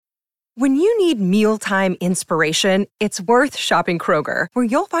When you need mealtime inspiration, it's worth shopping Kroger, where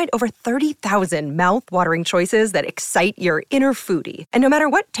you'll find over 30,000 mouth-watering choices that excite your inner foodie. And no matter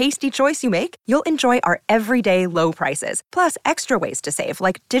what tasty choice you make, you'll enjoy our everyday low prices, plus extra ways to save,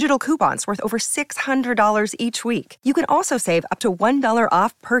 like digital coupons worth over $600 each week. You can also save up to $1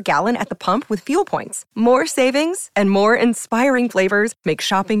 off per gallon at the pump with fuel points. More savings and more inspiring flavors make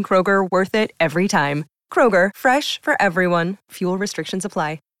shopping Kroger worth it every time. Kroger, fresh for everyone. Fuel restrictions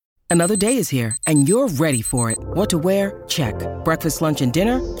apply. Another day is here, and you're ready for it. What to wear? Check. Breakfast, lunch, and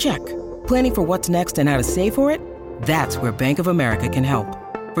dinner? Check. Planning for what's next and how to save for it? That's where Bank of America can help.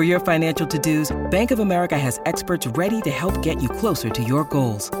 For your financial to-dos, Bank of America has experts ready to help get you closer to your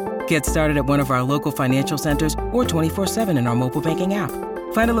goals. Get started at one of our local financial centers or 24/7 in our mobile banking app.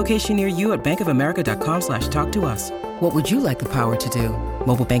 Find a location near you at bankofamerica.com/talktous. What would you like the power to do?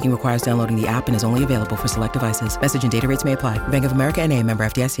 Mobile banking requires downloading the app and is only available for select devices. Message and data rates may apply. Bank of America NA, member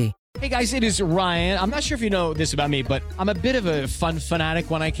FDIC. Hey guys, it is Ryan. I'm not sure if you know this about me, but I'm a bit of a fun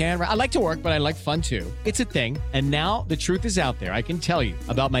fanatic when I can. I like to work, but I like fun too. It's a thing. And now the truth is out there. I can tell you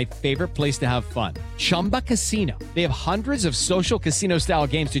about my favorite place to have fun. Chumba Casino. They have hundreds of social casino style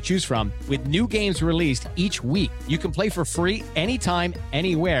games to choose from with new games released each week. You can play for free anytime,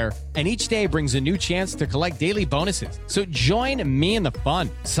 anywhere. And each day brings a new chance to collect daily bonuses. So join me in the fun.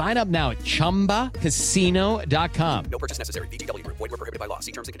 Sign up now at ChumbaCasino.com. No purchase necessary. VGW Group. Void where prohibited by law.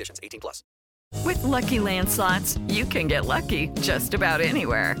 See terms and conditions. 18+. With Lucky Land Slots, you can get lucky just about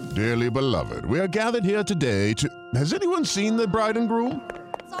anywhere. Dearly beloved, we are gathered here today to... Has anyone seen the bride and groom?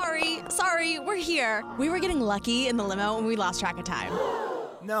 Sorry, we're here. We were getting lucky in the limo and we lost track of time.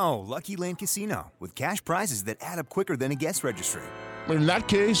 No, Lucky Land Casino, with cash prizes that add up quicker than a guest registry. In that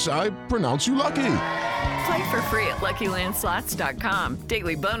case, I pronounce you lucky. Play for free at LuckyLandSlots.com.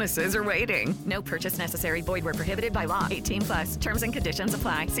 Daily bonuses are waiting. No purchase necessary. Void where prohibited by law. 18+. Terms and conditions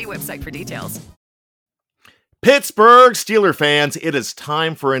apply. See website for details. Pittsburgh Steelers fans, it is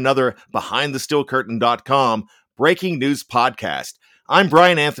time for another BehindTheSteelCurtain.com breaking news podcast. I'm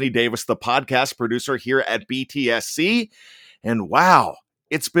Brian Anthony Davis, the podcast producer here at BTSC. And wow,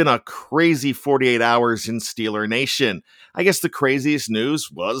 it's been a crazy 48 hours in Steeler Nation. I guess the craziest news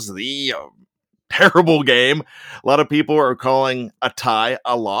was the terrible game. A lot of people are calling a tie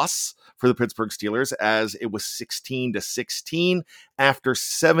a loss for the Pittsburgh Steelers, as it was 16-16 after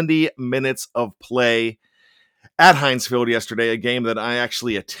 70 minutes of play at Heinz Field yesterday, a game that I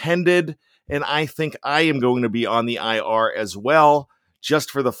actually attended, and I think I am going to be on the IR as well,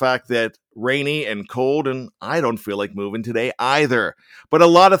 just for the fact that rainy and cold, and I don't feel like moving today either. But a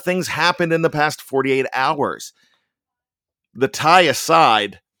lot of things happened in the past 48 hours. The tie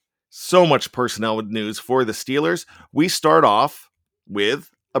aside, so much personnel news for the Steelers. We start off with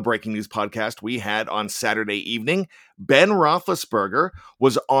a breaking news podcast we had on Saturday evening. Ben Roethlisberger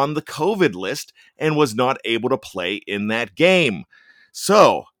was on the COVID list and was not able to play in that game.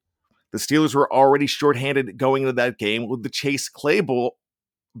 So the Steelers were already shorthanded going into that game, with the Chase Claypool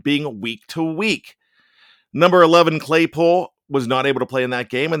being week to week. Number 11 Claypool was not able to play in that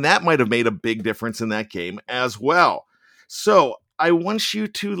game, and that might have made a big difference in that game as well. So I want you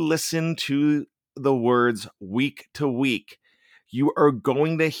to listen to the words week to week. You are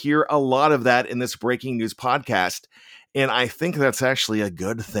going to hear a lot of that in this breaking news podcast, and I think that's actually a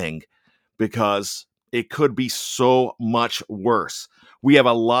good thing, because it could be so much worse. We have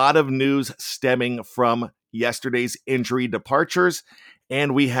a lot of news stemming from yesterday's injury departures,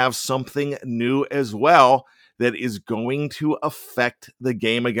 and we have something new as well that is going to affect the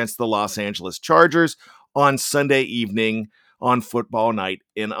game against the Los Angeles Chargers on Sunday evening on Football Night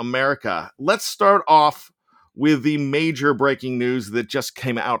in America. Let's start off with the major breaking news that just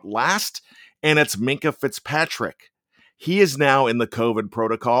came out last, and it's Minkah Fitzpatrick. He is now in the COVID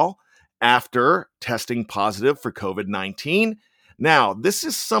protocol after testing positive for COVID-19. Now, this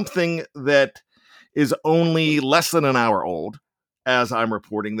is something that is only less than an hour old as I'm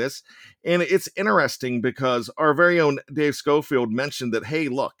reporting this, and it's interesting because our very own Dave Schofield mentioned that, hey,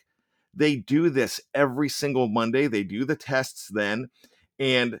 look, they do this every single Monday. They do the tests then,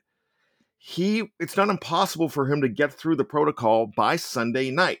 and it's not impossible for him to get through the protocol by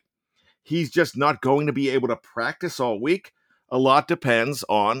Sunday night. He's just not going to be able to practice all week. A lot depends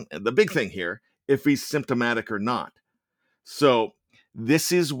on, and the big thing here, if he's symptomatic or not. So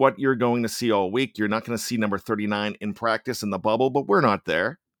this is what you're going to see all week. You're not going to see number 39 in practice in the bubble, but we're not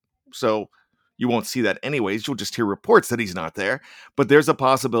there. So you won't see that anyways. You'll just hear reports that he's not there. But there's a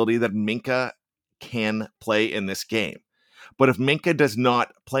possibility that Minkah can play in this game. But if Minkah does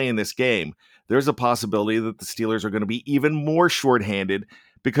not play in this game, there's a possibility that the Steelers are going to be even more shorthanded,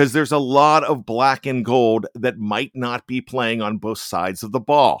 because there's a lot of black and gold that might not be playing on both sides of the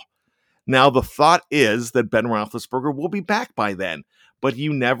ball. Now, the thought is that Ben Roethlisberger will be back by then, but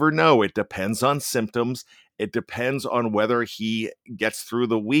you never know. It depends on symptoms. It depends on whether he gets through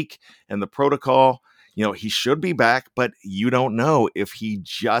the week and the protocol. You know, he should be back, but you don't know. If he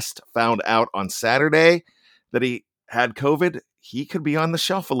just found out on Saturday that he had COVID, he could be on the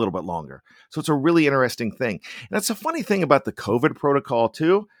shelf a little bit longer. So it's a really interesting thing. And that's a funny thing about the COVID protocol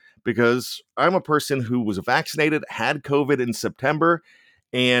too, because I'm a person who was vaccinated, had COVID in September,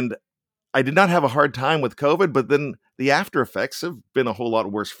 and I did not have a hard time with COVID, but then the after effects have been a whole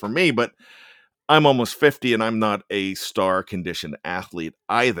lot worse for me. But I'm almost 50 and I'm not a star conditioned athlete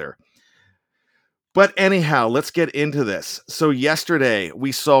either. But anyhow, let's get into this. So yesterday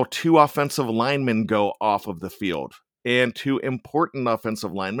we saw 2 offensive linemen go off of the field, and 2 important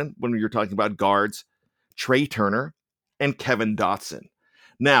offensive linemen when you're talking about guards, Trey Turner and Kevin Dotson.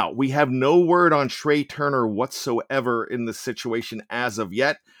 Now, we have no word on Trey Turner whatsoever in this situation as of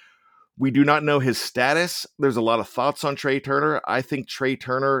yet. We do not know his status. There's a lot of thoughts on Trey Turner. I think Trey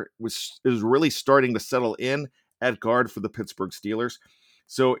Turner is really starting to settle in at guard for the Pittsburgh Steelers.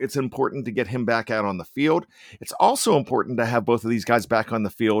 So it's important to get him back out on the field. It's also important to have both of these guys back on the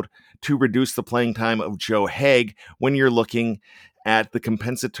field to reduce the playing time of Joe Haeg when you're looking at the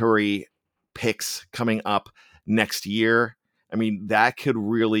compensatory picks coming up next year. I mean, that could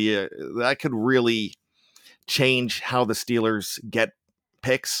really change how the Steelers get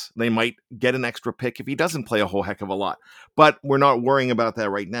picks. They might get an extra pick if he doesn't play a whole heck of a lot. But we're not worrying about that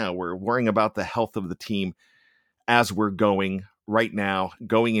right now. We're worrying about the health of the team as we're going right now,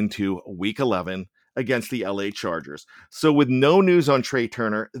 going into week 11 against the LA Chargers. So with no news on Trey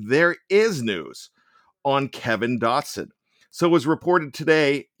Turner, there is news on Kevin Dotson. So it was reported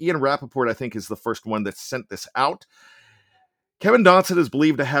today, Ian Rappaport, I think, is the first one that sent this out. Kevin Dotson is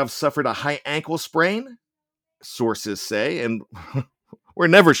believed to have suffered a high ankle sprain, sources say, and we're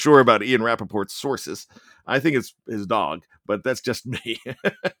never sure about Ian Rappaport's sources. I think it's his dog, but that's just me.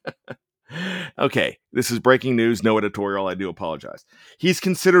 Okay, this is breaking news, no editorial. I do apologize. He's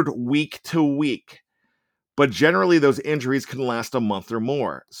considered week to week, but generally those injuries can last a month or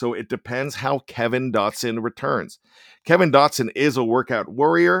more. So it depends how Kevin Dotson returns. Kevin Dotson is a workout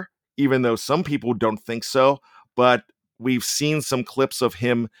warrior, even though some people don't think so, but we've seen some clips of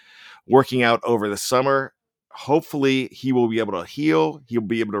him working out over the summer. Hopefully he will be able to heal. He'll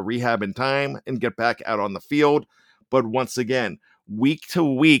be able to rehab in time and get back out on the field. But once again, week to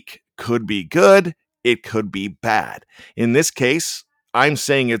week could be good. It could be bad. In this case, I'm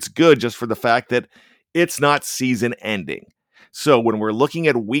saying it's good just for the fact that it's not season ending. So when we're looking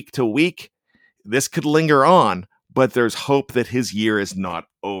at week to week, this could linger on, but there's hope that his year is not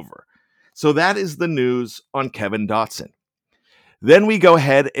over. So that is the news on Kevin Dotson. Then we go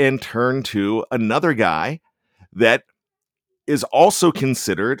ahead and turn to another guy that is also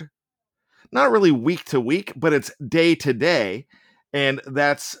considered not really week to week, but it's day to day, and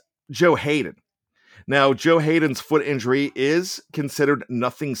that's Joe Haden. Now, Joe Haden's foot injury is considered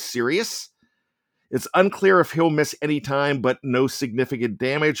nothing serious. It's unclear if he'll miss any time, but no significant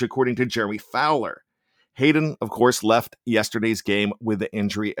damage, according to Jeremy Fowler. Haden, of course, left yesterday's game with the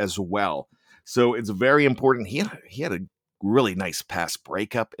injury as well. So it's very important. He had a really nice pass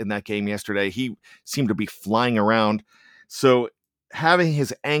breakup in that game yesterday. He seemed to be flying around. So having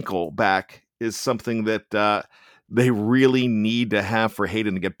his ankle back is something that they really need to have for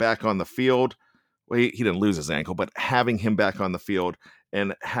Haden to get back on the field. Well, he didn't lose his ankle, but having him back on the field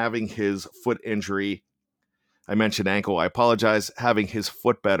and having his foot injury, I mentioned ankle, I apologize, having his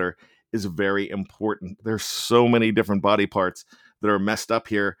foot better is very important. There's so many different body parts that are messed up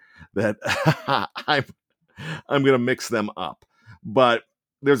here that I'm going to mix them up. But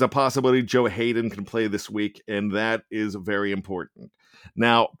there's a possibility Joe Haden can play this week, and that is very important.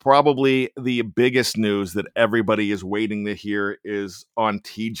 Now, probably the biggest news that everybody is waiting to hear is on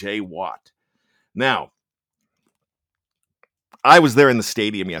TJ Watt. Now, I was there in the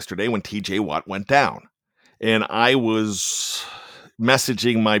stadium yesterday when TJ Watt went down, and I was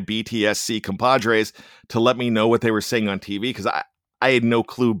messaging my BTSC compadres to let me know what they were saying on TV, because I had no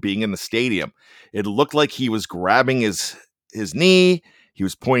clue being in the stadium. It looked like he was grabbing his knee. He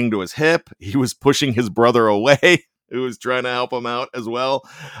was pointing to his hip. He was pushing his brother away, who was trying to help him out as well.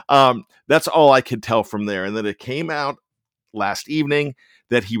 That's all I could tell from there. And then it came out last evening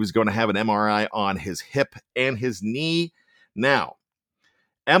that he was going to have an MRI on his hip and his knee. Now,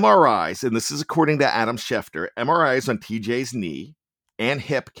 MRIs, and this is according to Adam Schefter, MRIs on TJ's knee and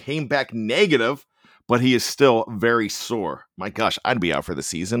hip came back negative, but he is still very sore. My gosh, I'd be out for the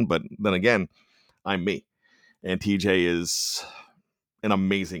season, but then again, I'm me. And TJ is an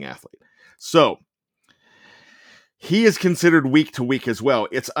amazing athlete. So He is considered week to week as well.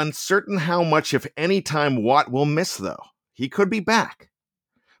 It's uncertain how much, if any, time Watt will miss, though. He could be back.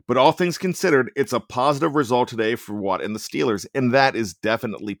 But all things considered, it's a positive result today for Watt and the Steelers, and that is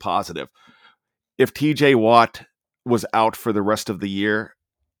definitely positive. If TJ Watt was out for the rest of the year,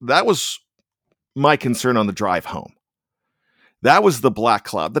 that was my concern on the drive home. That was the black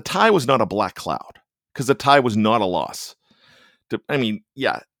cloud. The tie was not a black cloud because the tie was not a loss. I mean,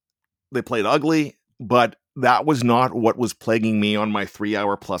 yeah, they played ugly, but that was not what was plaguing me on my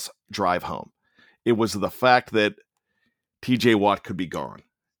 3-hour plus drive home. It was the fact that TJ Watt could be gone.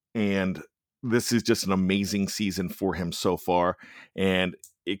 And this is just an amazing season for him so far. And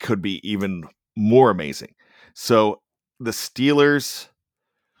it could be even more amazing. So the Steelers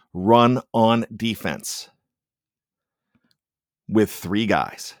run on defense with 3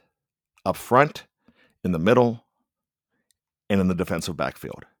 guys up front, in the middle, and in the defensive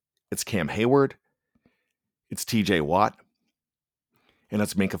backfield. It's Cam Hayward, it's TJ Watt, and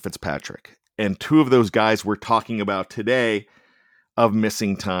it's Minkah Fitzpatrick. And 2 of those guys we're talking about today of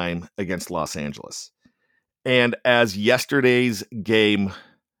missing time against Los Angeles. And as yesterday's game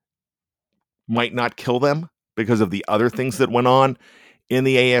might not kill them because of the other things that went on in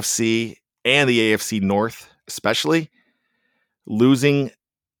the AFC and the AFC North, especially, losing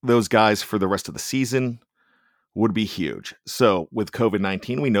those guys for the rest of the season would be huge. So with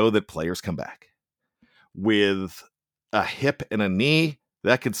COVID-19, we know that players come back. With a hip and a knee,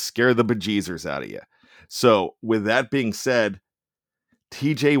 that could scare the bejeezers out of you. So with that being said,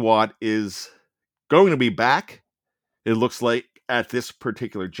 TJ Watt is going to be back, it looks like, at this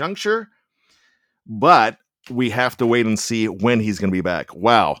particular juncture, but we have to wait and see when he's going to be back.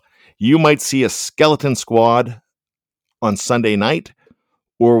 Wow. You might see a skeleton squad on Sunday night,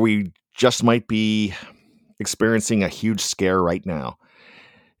 or we just might be experiencing a huge scare right now.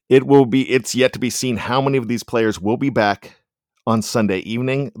 It's yet to be seen how many of these players will be back on Sunday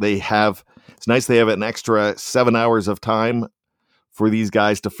evening. It's nice they have an extra 7 hours of time for these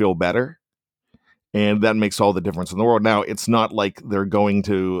guys to feel better. And that makes all the difference in the world. Now, it's not like it's going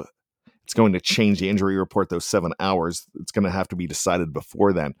to change the injury report those 7 hours. It's going to have to be decided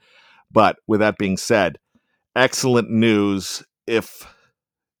before then. But with that being said, excellent news if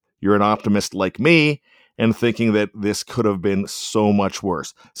you're an optimist like me and thinking that this could have been so much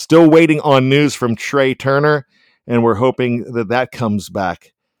worse. Still waiting on news from Trey Turner, and we're hoping that comes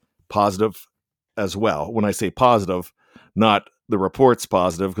back positive as well. When I say positive, not the report's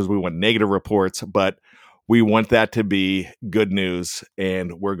positive because we want negative reports, but we want that to be good news,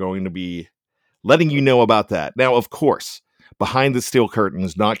 and we're going to be letting you know about that. Now, of course, Behind the Steel Curtain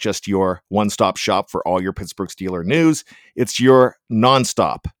is not just your one-stop shop for all your Pittsburgh Steelers news. It's your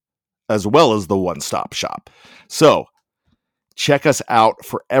nonstop as well as the one-stop shop. So check us out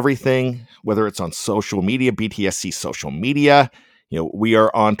for everything, whether it's on social media, BTSC social media. We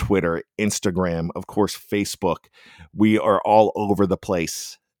are on Twitter, Instagram, of course, Facebook. We are all over the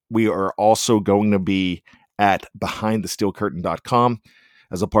place. We are also going to be at BehindTheSteelCurtain.com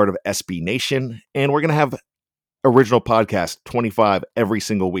as a part of SB Nation. And we're going to have original podcast 25 every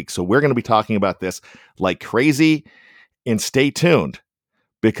single week. So we're going to be talking about this like crazy. And stay tuned,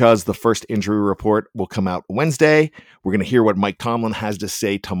 because the first injury report will come out Wednesday. We're going to hear what Mike Tomlin has to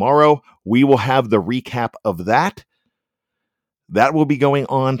say tomorrow. We will have the recap of that. That will be going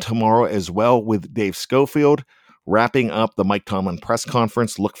on tomorrow as well with Dave Schofield, wrapping up the Mike Tomlin press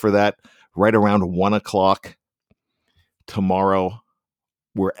conference. Look for that right around 1 o'clock tomorrow,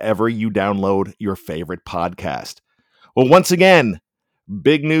 wherever you download your favorite podcast. Well, once again,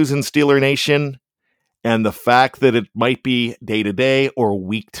 big news in Steeler Nation. And the fact that it might be day to day or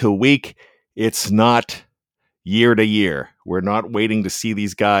week to week, it's not year to year. We're not waiting to see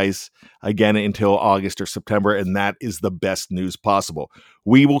these guys again until August or September, and that is the best news possible.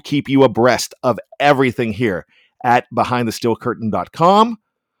 We will keep you abreast of everything here at BehindTheSteelCurtain.com.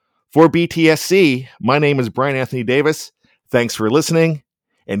 For BTSC, my name is Brian Anthony Davis. Thanks for listening,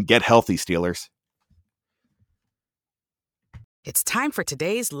 and get healthy, Steelers. It's time for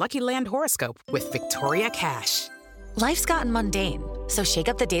today's Lucky Land horoscope with Victoria Cash. Life's gotten mundane, so shake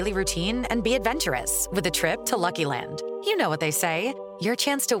up the daily routine and be adventurous with a trip to Lucky Land. You know what they say, your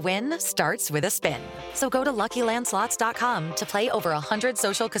chance to win starts with a spin. So go to LuckyLandSlots.com to play over 100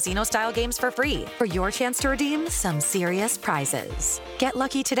 social casino-style games for free for your chance to redeem some serious prizes. Get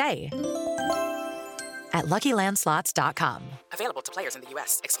lucky today at LuckyLandSlots.com. Available to players in the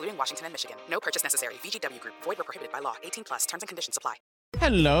U.S., excluding Washington and Michigan. No purchase necessary. VGW Group. Void where prohibited by law. 18+. Terms and conditions apply.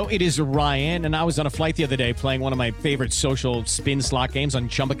 Hello, it is Ryan, and I was on a flight the other day playing one of my favorite social spin slot games on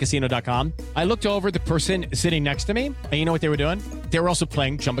ChumbaCasino.com. I looked over at the person sitting next to me, and you know what they were doing? They were also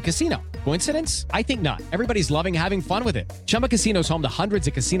playing Chumba Casino. Coincidence? I think not. Everybody's loving having fun with it. Chumba Casino is home to hundreds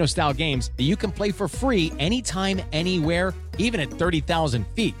of casino-style games that you can play for free anytime, anywhere, even at 30,000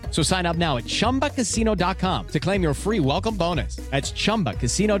 feet. So sign up now at ChumbaCasino.com to claim your free welcome bonus. That's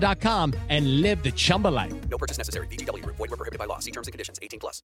ChumbaCasino.com and live the Chumba life. No purchase necessary. VGW. Void were prohibited by law. See terms and conditions.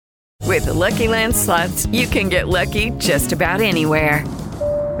 18+. With the Lucky Land Slots, you can get lucky just about anywhere.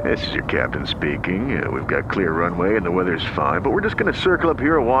 This is your captain speaking. We've got clear runway and the weather's fine, but we're just going to circle up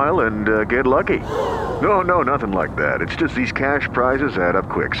here a while and get lucky. No, nothing like that. It's just these cash prizes add up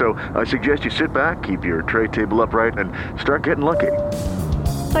quick. So I suggest you sit back, keep your tray table upright, and start getting lucky.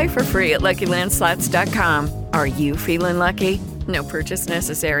 Play for free at LuckyLandSlots.com. Are you feeling lucky? No purchase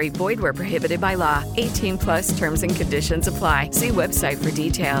necessary. Void where prohibited by law. 18+ terms and conditions apply. See website for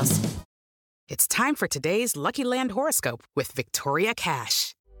details. It's time for today's Lucky Land horoscope with Victoria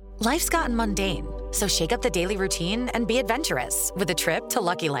Cash. Life's gotten mundane, so shake up the daily routine and be adventurous with a trip to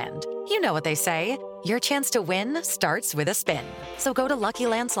Lucky Land. You know what they say, your chance to win starts with a spin. So go to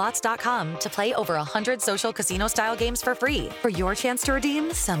LuckyLandSlots.com to play over 100 social casino-style games for free for your chance to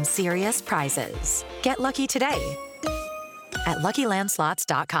redeem some serious prizes. Get lucky today at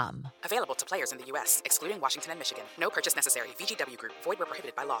LuckyLandSlots.com. Available to players in the U.S., excluding Washington and Michigan. No purchase necessary. VGW Group. Void where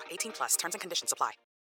prohibited by law. 18+. Terms and conditions apply.